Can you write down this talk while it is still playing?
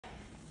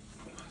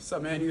What's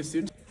up, man? You a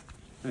student?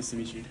 Nice to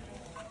meet you.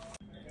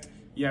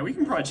 Yeah, we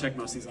can probably check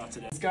most of these off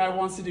today. This guy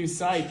wants to do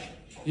psych.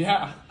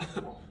 Yeah.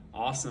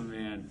 Awesome,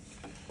 man.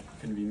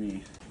 Couldn't be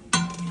me.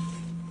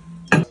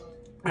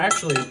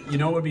 Actually, you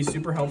know what would be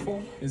super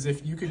helpful is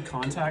if you could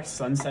contact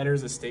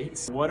Sunsetters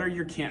Estates. What are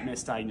your can't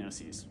miss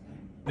diagnoses?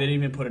 They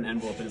didn't even put an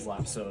envelope in his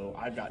lap, so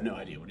I've got no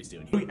idea what he's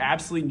doing. We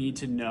absolutely need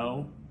to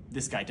know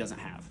this guy doesn't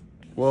have.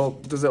 Well,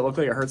 does it look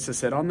like it hurts to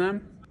sit on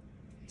them?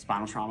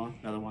 Spinal trauma,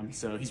 another one.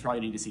 So he's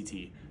probably need a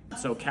CT.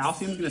 So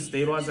calcium's gonna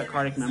stabilize that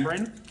cardiac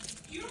membrane.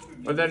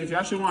 But then if you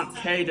actually want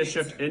K to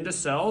shift into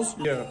cells,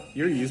 you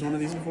ever used one of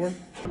these before?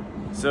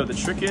 So the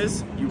trick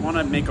is you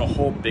wanna make a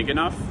hole big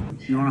enough.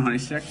 You want a honey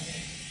stick?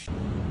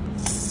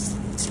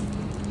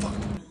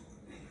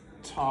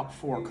 Top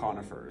 4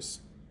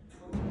 conifers.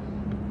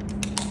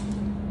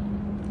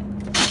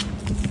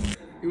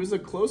 It was a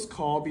close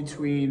call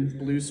between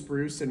blue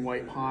spruce and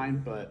white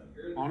pine, but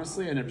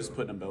honestly, I ended up just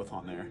putting them both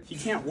on there. He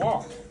can't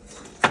walk.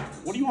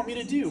 What do you want me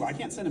to do? I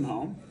can't send him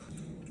home.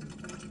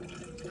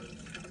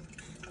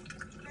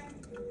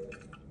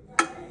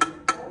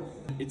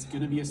 It's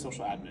gonna be a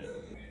social admit.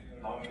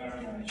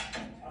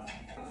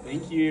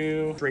 Thank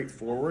you.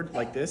 Straightforward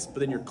like this, but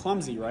then you're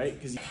clumsy, right?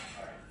 Because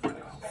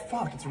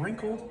fuck, it's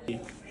wrinkled.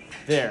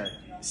 There.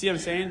 See what I'm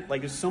saying? Like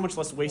there's so much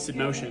less wasted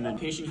motion. And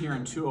patient here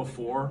in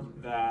 204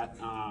 that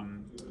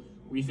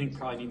we think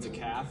probably needs a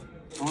cath.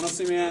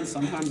 Honestly, man,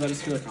 sometimes I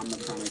just feel like I'm the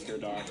primary care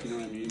doc. You know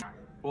what I mean?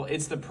 Well,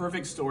 it's the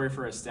perfect story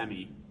for a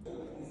STEMI.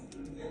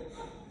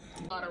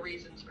 A lot of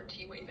reasons for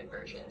T-wave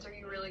inversions. Are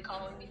you really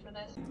calling me for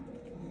this?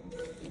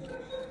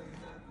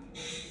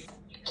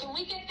 Can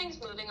we get things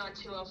moving on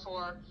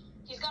 204?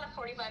 He's got a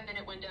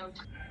 45-minute window.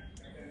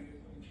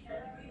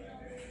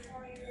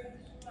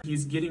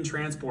 He's getting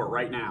transport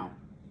right now.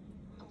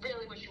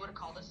 Really wish you would have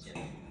called us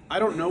soon. I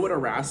don't know what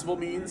irascible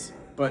means,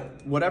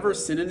 but whatever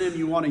synonym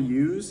you want to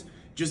use,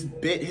 just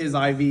bit his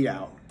IV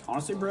out.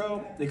 Honestly,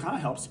 bro, it kind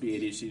of helps to be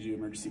ADHD to do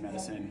emergency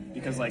medicine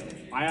because like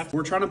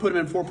we're trying to put him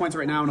in 4 points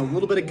right now and a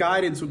little bit of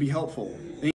guidance would be helpful.